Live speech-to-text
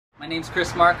My name's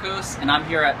Chris Marcos, and I'm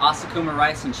here at Asakuma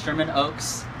Rice in Sherman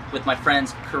Oaks with my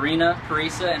friends Karina,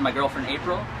 Parissa, and my girlfriend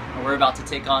April. And we're about to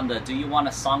take on the Do You Want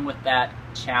a Song With That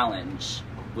challenge,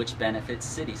 which benefits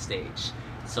CityStage.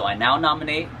 So I now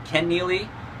nominate Ken Neely,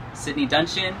 Sydney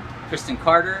Duncan, Kristen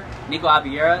Carter, Nico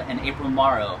Abiera, and April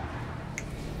Morrow.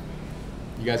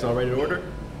 You guys all ready to order?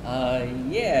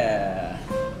 Yeah.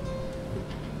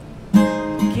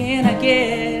 Can I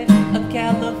get a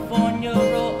California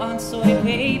roll on soy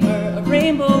paper, a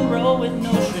rainbow roll with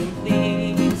no shrimp,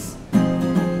 please?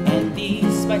 And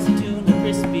these spicy tuna,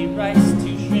 crispy rice,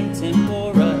 2 shrimp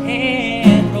tempura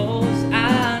hand rolls.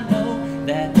 I know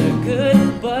that they're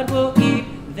good, but we'll eat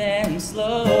them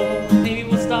slow. Maybe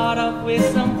we'll start off with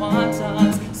some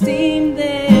wontons, steam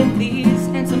them, please,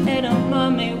 and some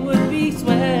edamame would be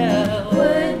swell.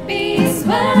 Would be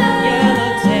swell.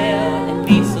 Yellowtail and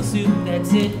miso soup,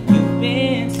 that's it. You've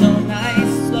been so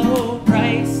nice. Low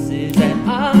prices at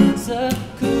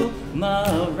Asakuma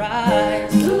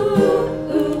Rice. Ooh,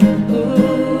 ooh,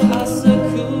 ooh.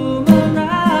 Asakuma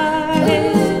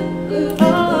Rice. Ooh, ooh,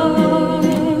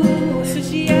 Oh,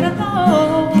 sushi at a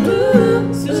low.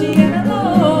 ooh, Sushi at a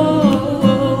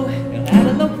low. At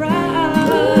a low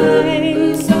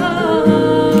price. Oh.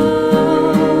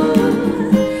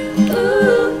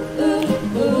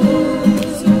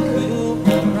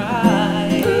 Asakuma Rice.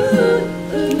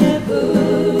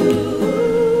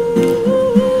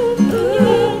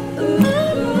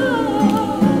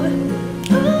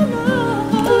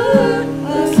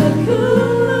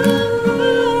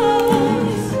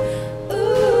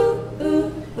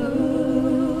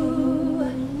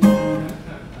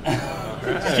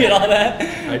 Get all that?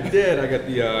 I did. I got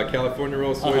the California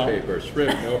roll, soy paper,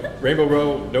 shrimp, rainbow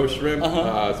roll, no shrimp,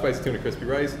 spicy tuna, crispy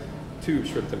rice, 2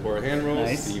 shrimp tempura hand rolls,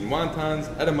 Nice. steamed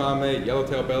wontons, edamame,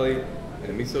 yellowtail belly, and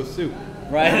a miso soup.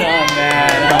 Right on,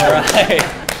 man. All right.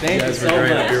 Thank you guys so were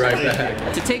great. much. I'll be right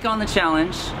back. To take on the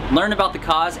challenge, learn about the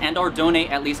cause and/or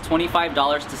donate at least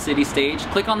 $25 to CityStage,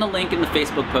 click on the link in the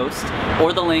Facebook post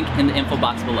or the link in the info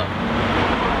box below.